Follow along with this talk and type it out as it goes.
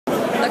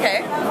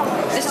Okay,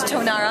 this is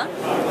Tonara.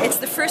 It's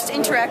the first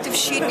interactive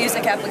sheet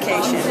music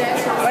application.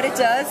 What it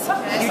does,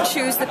 you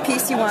choose the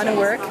piece you want to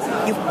work,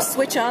 you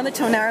switch on the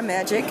Tonara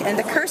magic, and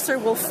the cursor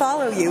will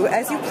follow you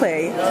as you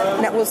play,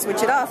 and that will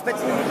switch it off, but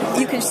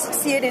you can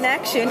see it in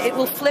action. It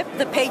will flip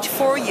the page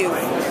for you.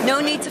 No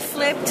need to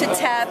flip, to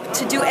tap,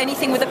 to do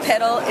anything with a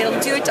pedal. It'll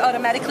do it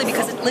automatically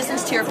because it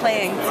listens to your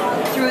playing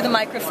through the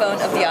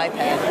microphone of the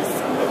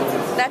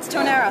iPad. That's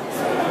Tonara.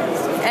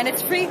 And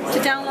it's free to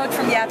download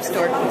from the App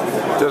Store.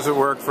 Does it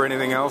work for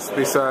anything else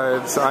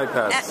besides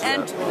iPads?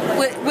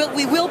 And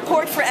we will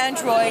port for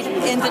Android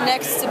in the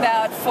next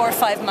about 4 or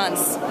 5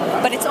 months.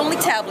 But it's only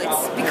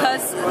tablets,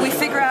 because we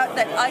figure out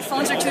that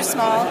iPhones are too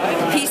small,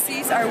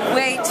 PCs are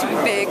way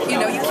too big. You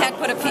know, you can't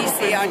put a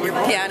PC on your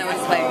piano and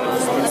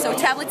play. So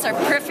tablets are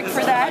perfect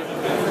for that,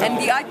 and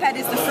the iPad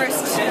is the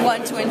first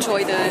one to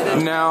enjoy the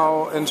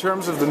Now, in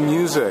terms of the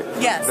music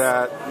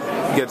that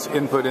gets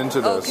input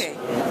into this. Okay.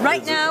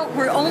 Right now,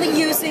 we're only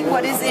using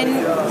what is in,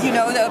 you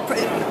know,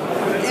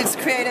 it's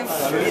creative,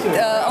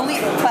 only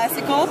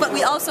classical, but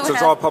we also So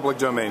it's all public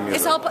domain music.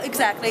 It's all,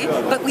 exactly,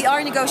 but we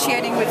are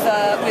negotiating with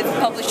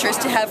publishers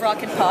to have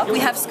rock and pop. We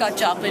have Scott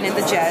Joplin in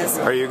the jazz.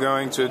 Are you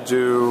going to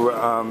do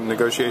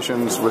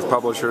negotiations with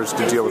publishers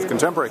to deal with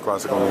contemporary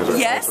classical music?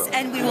 Yes, also?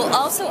 And we will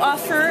also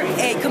offer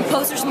a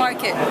composer's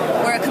market,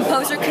 where a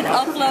composer can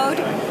upload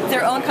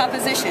their own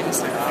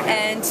compositions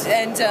and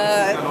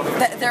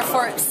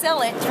therefore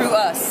sell it through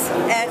us,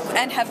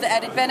 and have the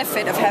added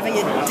benefit of having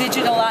it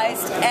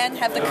digitalized and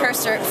have the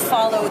cursor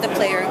follow the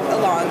player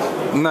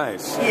along.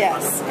 Nice.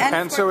 Yes.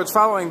 And so it's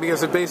following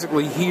because it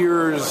basically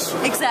hears...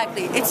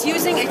 Exactly. It's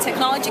using a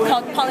technology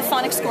called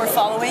polyphonic score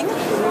following,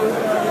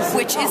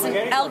 which is an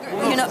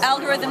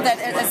algorithm that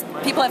as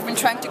people have been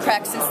trying to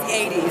crack since the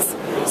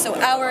 80s. So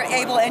our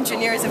able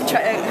engineers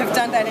have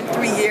done that in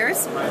 3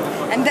 years.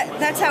 And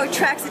that's how it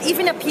tracks it.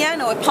 Even a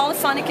piano, a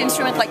polyphonic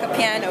instrument like a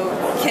piano,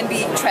 can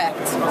be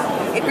tracked.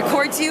 It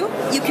records you.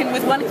 You can,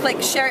 with one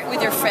click, share it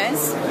with your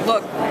friends.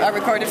 Look, I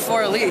recorded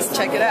 4 Elise.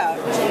 Check it out.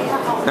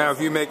 Now, if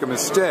you make a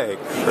mistake,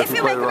 or if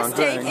you make a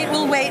mistake, it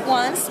will wait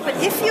once. But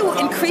if you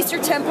increase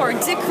your tempo or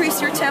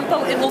decrease your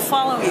tempo, it will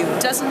follow you.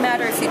 It doesn't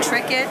matter if you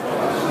trick it;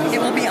 it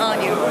will be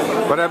on you.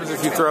 What happens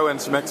if you throw in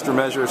some extra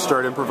measures,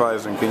 start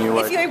improvising? Can you,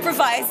 like... If you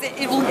improvise,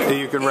 it will...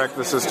 You can wreck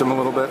the system a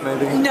little bit,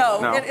 maybe?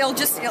 No.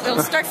 It'll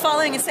start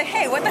following and say,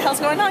 hey, what the hell's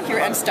going on here?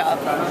 And stop.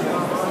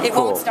 It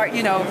won't start,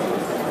 you know,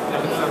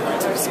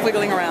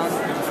 squiggling around.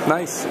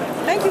 Nice.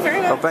 Thank you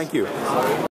very much. Oh, thank you.